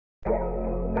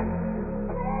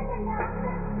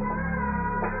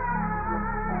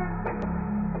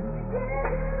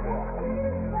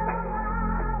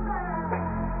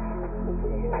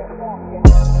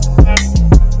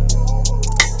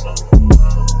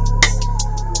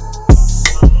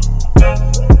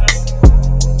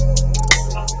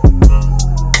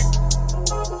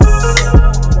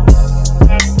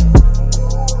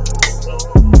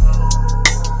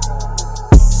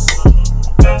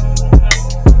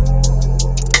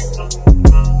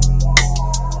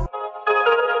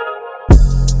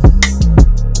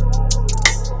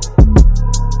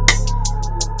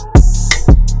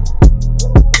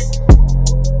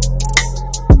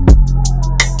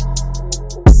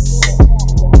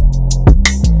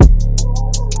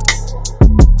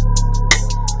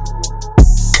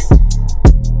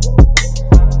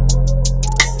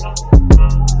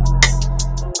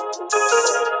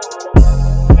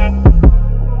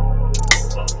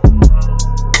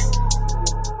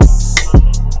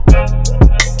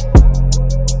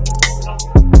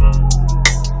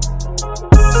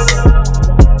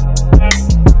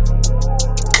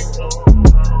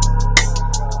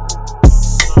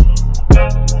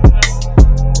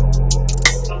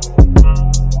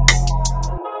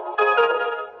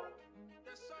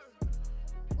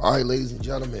All right, ladies and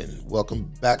gentlemen,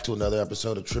 welcome back to another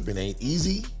episode of Trippin Ain't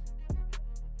Easy.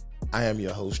 I am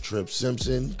your host, Trip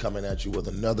Simpson, coming at you with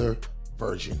another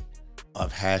version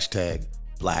of hashtag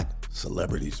Black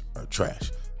Celebrities Are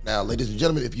Trash. Now, ladies and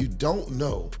gentlemen, if you don't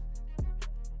know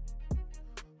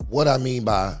what I mean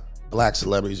by Black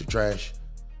celebrities are trash,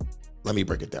 let me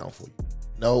break it down for you.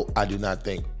 No, I do not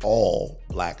think all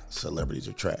Black celebrities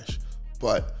are trash,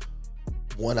 but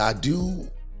when I do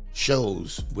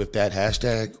shows with that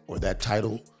hashtag or that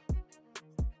title,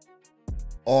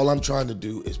 all I'm trying to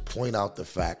do is point out the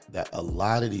fact that a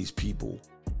lot of these people,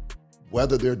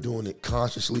 whether they're doing it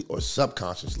consciously or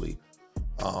subconsciously,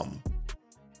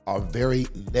 are very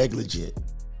negligent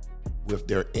with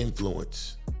their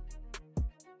influence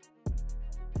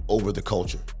over the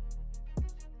culture.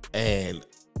 And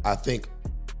I think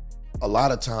a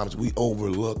lot of times we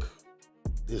overlook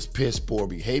this piss poor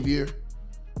behavior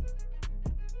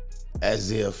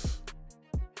as if,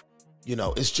 you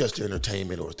know, it's just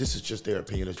entertainment, or this is just their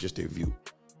opinion, it's just their view.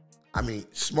 I mean,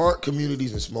 smart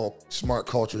communities and smart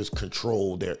cultures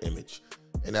control their image.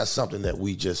 And that's something that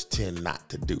we just tend not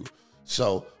to do.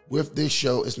 So with this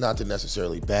show, it's not to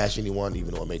necessarily bash anyone,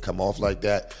 even though it may come off like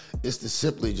that. It's to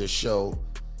simply just show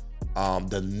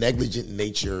the negligent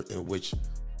nature in which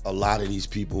a lot of these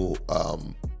people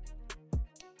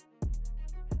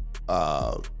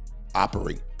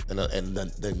operate, and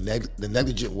the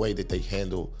negligent way that they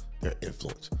handle their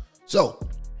influence. So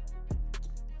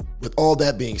with all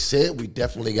that being said, we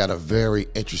definitely got a very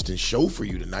interesting show for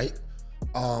you tonight.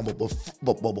 But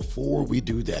before we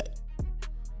do that,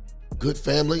 good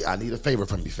family, I need a favor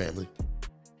from you, family.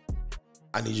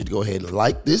 I need you to go ahead and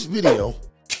like this video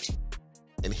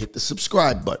and hit the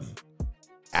subscribe button.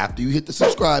 After you hit the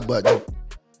subscribe button,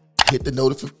 hit the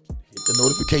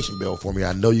notification bell for me.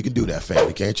 I know you can do that,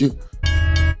 family, can't you?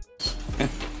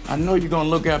 I know you're gonna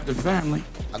look after family.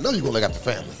 I know you're gonna look after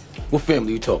family. What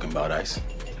family you talking about, Ice?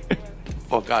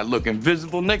 Fuck, I look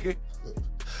invisible, nigga.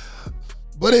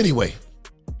 But anyway,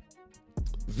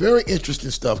 very interesting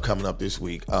stuff coming up this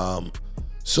week.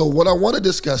 So what I want to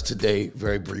discuss today,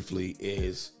 very briefly,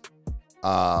 is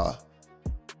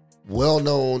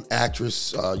well-known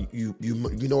actress. You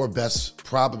know her best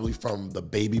probably from the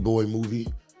Baby Boy movie.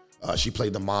 She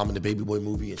played the mom in the Baby Boy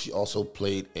movie, and she also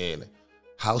played in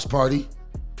House Party.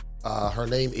 Her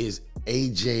name is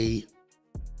AJ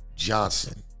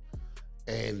Johnson.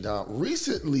 And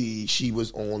recently she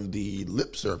was on the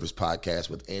Lip Service podcast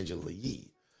with Angela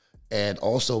Yee, and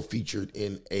also featured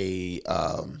in a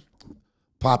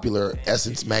popular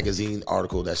Essence magazine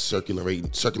article that's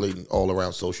circulating all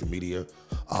around social media.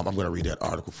 I'm going to read that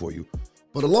article for you.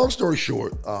 But a long story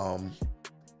short,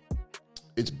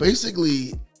 it's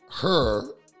basically her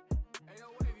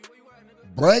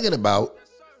bragging about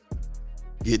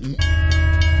getting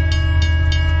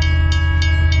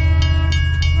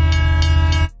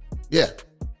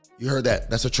you heard that.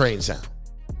 That's a train sound.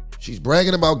 She's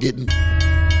bragging about getting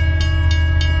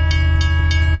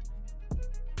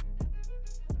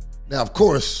now, of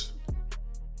course,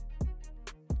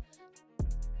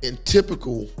 in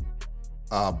typical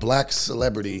Black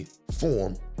celebrity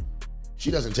form, she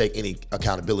doesn't take any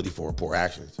accountability for her poor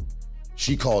actions.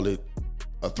 She called it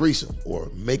a threesome, or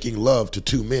making love to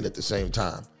two men at the same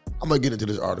time. I'm gonna get into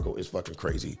this article. It's fucking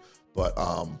crazy, but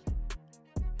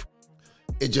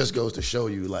it just goes to show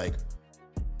you, like,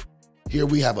 here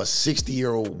we have a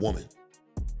 60-year-old woman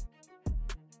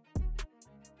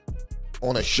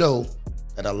on a show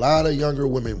that a lot of younger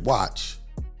women watch,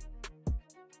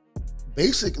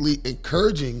 basically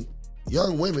encouraging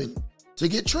young women to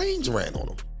get trains ran on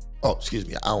them. Oh, excuse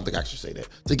me, I don't think I should say that.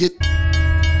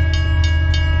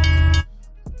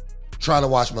 Trying to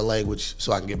watch my language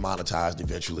so I can get monetized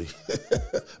eventually.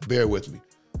 Bear with me.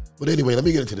 But anyway, let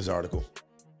me get into this article.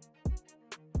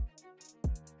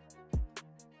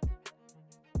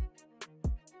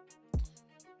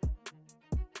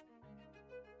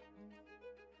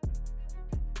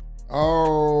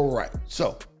 All right,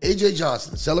 so AJ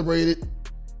Johnson celebrated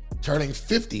turning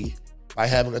 50 by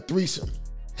having a threesome.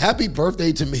 Happy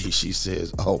birthday to me, she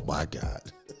says. Oh my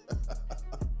God.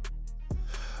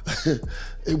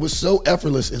 It was so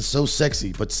effortless and so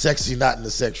sexy, but sexy not in a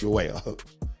sexual way.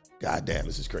 God damn,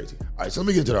 this is crazy. All right, so let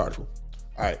me get to the article.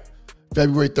 All right,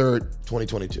 February 3rd,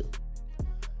 2022.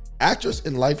 Actress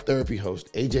and life therapy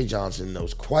host AJ Johnson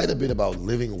knows quite a bit about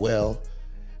living well,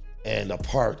 and a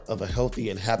part of a healthy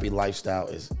and happy lifestyle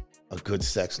is a good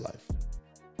sex life.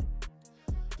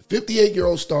 The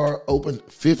 58-year-old star opened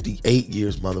 58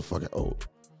 years motherfucking old.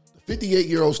 The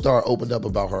 58-year-old star opened up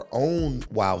about her own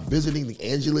while visiting with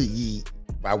Angela Yee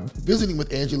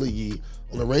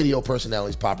on the radio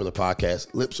personality's popular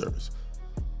podcast, Lip Service.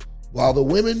 While the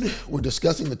women were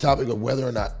discussing the topic of whether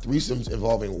or not threesomes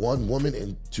involving one woman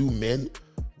and two men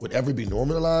would ever be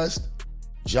normalized,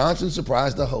 Johnson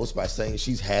surprised the host by saying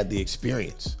she's had the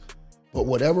experience. But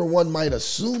whatever one might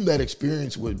assume that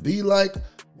experience would be like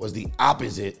was the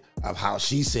opposite of how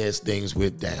she says things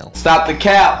went down. Stop the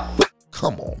cap.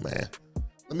 Come on, man.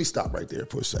 Let me stop right there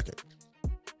for a second.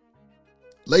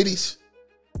 Ladies,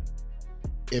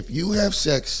 if you have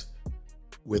sex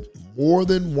with more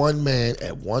than one man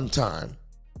at one time,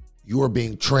 you are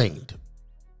being trained.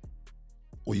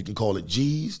 Or you can call it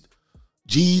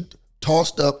G'd,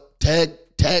 tossed up, tag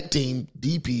team,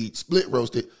 DP'd, split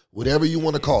roasted, whatever you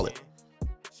want to call it.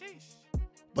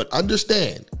 But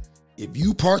understand, if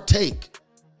you partake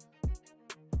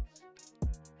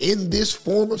in this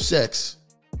form of sex,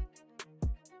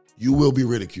 you will be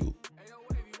ridiculed.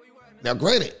 Now,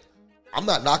 granted, I'm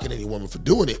not knocking any woman for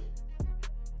doing it.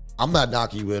 I'm not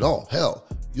knocking you at all. Hell,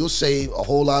 you'll save a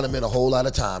whole lot of men a whole lot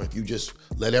of time if you just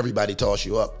let everybody toss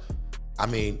you up. I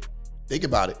mean, think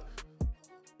about it.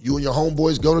 You and your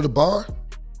homeboys go to the bar.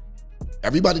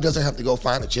 Everybody doesn't have to go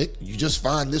find a chick. You just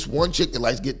find this one chick that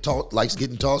likes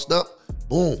getting tossed up.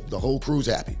 Boom, the whole crew's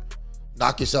happy.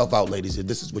 Knock yourself out, ladies, if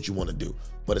this is what you want to do.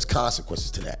 But it's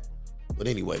consequences to that. But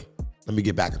anyway, let me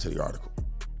get back into the article.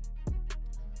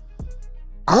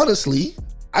 Honestly,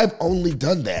 I've only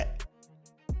done that.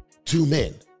 2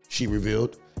 men, she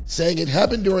revealed, saying it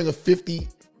happened during a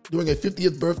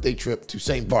 50th birthday trip to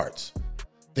St. Bart's.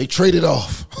 They traded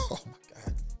off. Oh my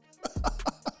God.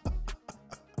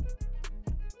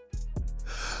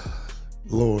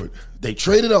 Lord, they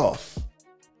traded off.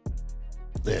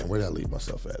 Man, where did I leave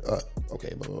myself at?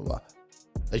 Okay, blah, blah, blah.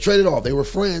 They traded off. They were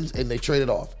friends and they traded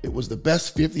off. It was the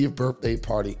best 50th birthday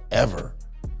party ever.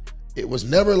 It was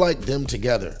never like them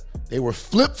together. They were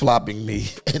flip-flopping me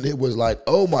and it was like,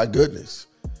 oh my goodness.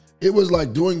 It was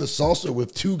like doing the salsa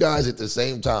with 2 guys at the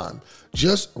same time.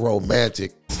 Just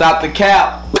romantic. Stop the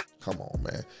cap. Come on,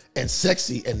 man. And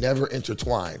sexy and never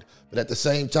intertwined. But at the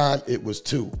same time, it was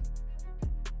 2.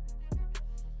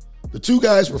 The 2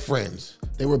 guys were friends.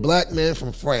 They were black men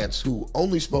from France who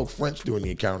only spoke French during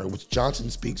the encounter, which Johnson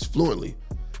speaks fluently.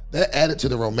 That added to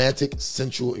the romantic,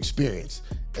 sensual experience.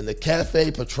 And the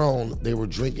Cafe Patron they were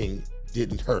drinking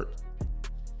didn't hurt.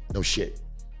 No shit.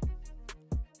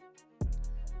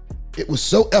 It was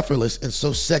so effortless and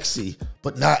so sexy,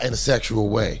 but not in a sexual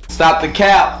way. Stop the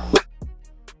cap.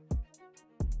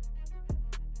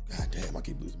 God damn, I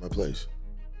keep losing my place.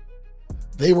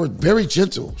 They were very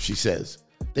gentle, she says.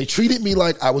 They treated me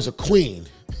like I was a queen.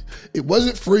 It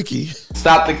wasn't freaky.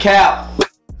 Stop the cap.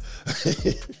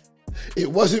 It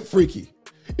wasn't freaky.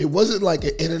 It wasn't like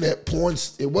an internet porn.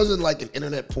 It wasn't like an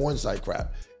internet porn site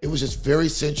crap. It was just very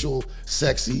sensual,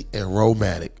 sexy, and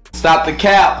romantic. Stop the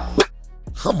cap.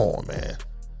 Come on, man.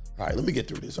 All right, let me get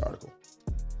through this article.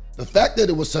 The fact that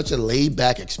it was such a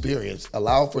laid-back experience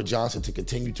allowed for Johnson to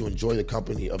continue to enjoy the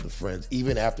company of the friends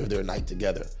even after their night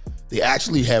together. They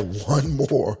actually had one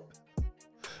more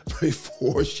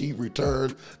before she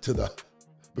returned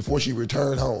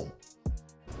home.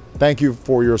 Thank you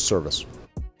for your service.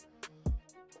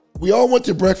 We all went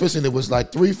to breakfast and it was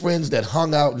like 3 friends that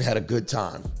hung out and had a good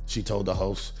time, she told the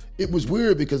host. It was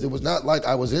weird because it was not like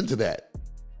I was into that.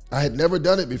 I had never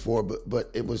done it before, but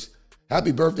it was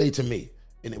happy birthday to me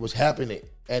and it was happening.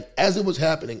 And as it was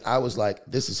happening, I was like,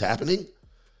 this is happening?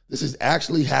 This is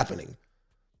actually happening.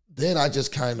 Then I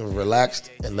just kind of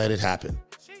relaxed and let it happen.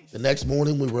 The next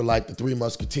morning, we were like the 3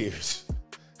 Musketeers.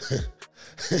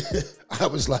 I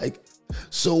was like,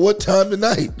 so what time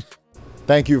tonight?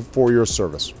 Thank you for your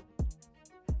service.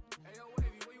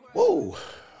 Whoa.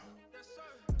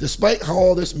 Despite how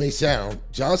all this may sound,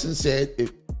 Johnson said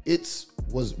it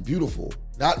was beautiful,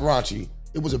 not raunchy.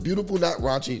 It was a beautiful, not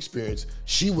raunchy experience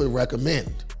she would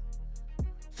recommend.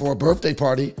 For a birthday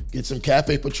party, get some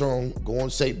Cafe Patron, go on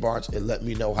St. Bart's, and let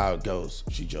me know how it goes,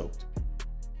 she joked.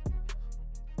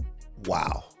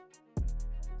 Wow.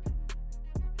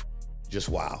 Just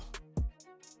wow.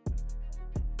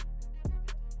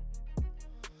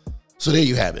 So there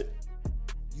you have it.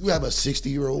 You have a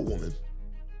 60-year-old woman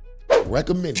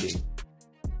recommending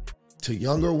to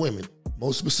younger women,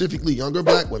 most specifically younger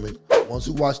black women, ones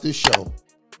who watch this show,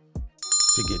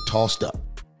 to get tossed up.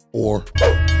 Or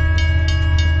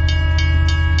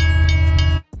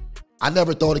I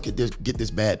never thought it could get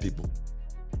this bad, people.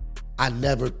 I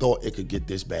never thought it could get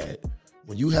this bad.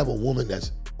 When you have a woman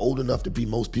that's old enough to be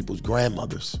most people's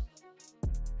grandmothers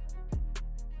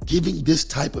giving this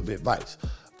type of advice.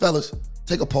 Fellas,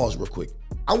 take a pause real quick.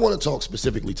 I want to talk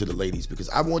specifically to the ladies because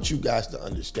I want you guys to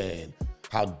understand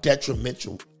how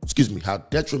detrimental,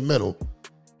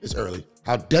 it's early,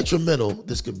 how detrimental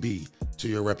this could be to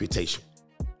your reputation.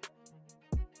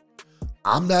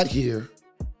 I'm not here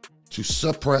to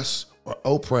suppress or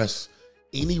oppress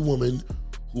any woman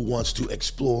who wants to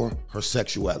explore her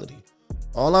sexuality.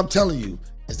 All I'm telling you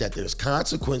is that there's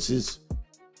consequences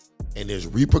and there's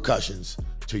repercussions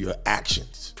to your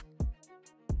actions.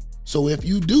 So if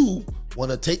you do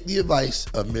want to take the advice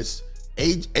of Miss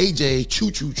AJ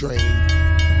Choo Choo Train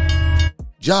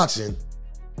Johnson,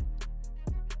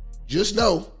 just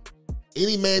know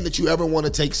any man that you ever want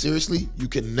to take seriously, you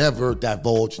can never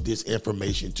divulge this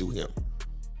information to him.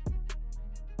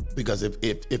 Because if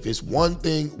it's one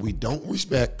thing we don't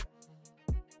respect,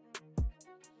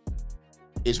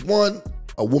 it's one,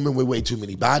 a woman with way too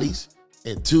many bodies,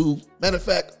 and two, matter of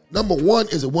fact, number one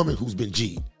is a woman who's been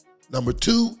G'd. Number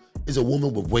two is a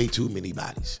woman with way too many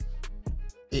bodies.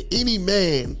 And any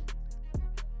man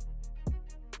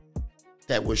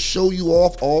that will show you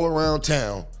off all around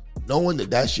town, knowing that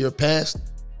that's your past,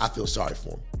 I feel sorry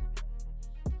for him.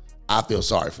 I feel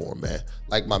sorry for him, man.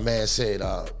 Like my man said,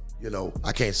 you know,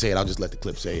 I can't say it, I'll just let the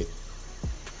clip say it.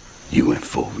 You went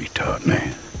full retard,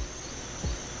 man.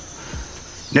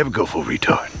 Never go full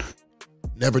retard.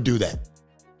 Never do that.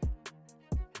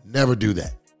 Never do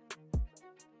that.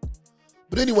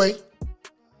 But anyway,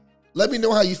 let me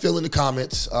know how you feel in the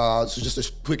comments. So just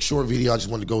a quick short video. I just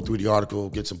wanted to go through the article,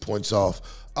 get some points off.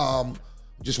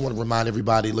 Just want to remind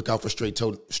everybody, look out for Straight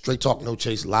Talk No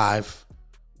Chase live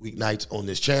weeknights on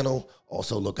this channel.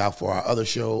 Also look out for our other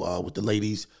show with the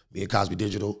ladies, me and Cosby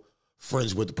Digital,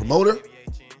 Friends with the Promoter.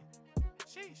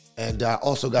 And I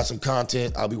also got some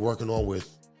content I'll be working on with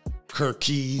Kirk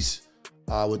Keys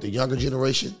with the younger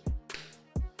generation.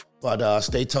 But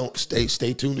stay tuned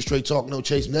to Straight Talk No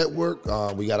Chase Network.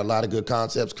 We got a lot of good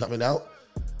concepts coming out.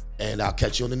 And I'll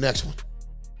catch you on the next one.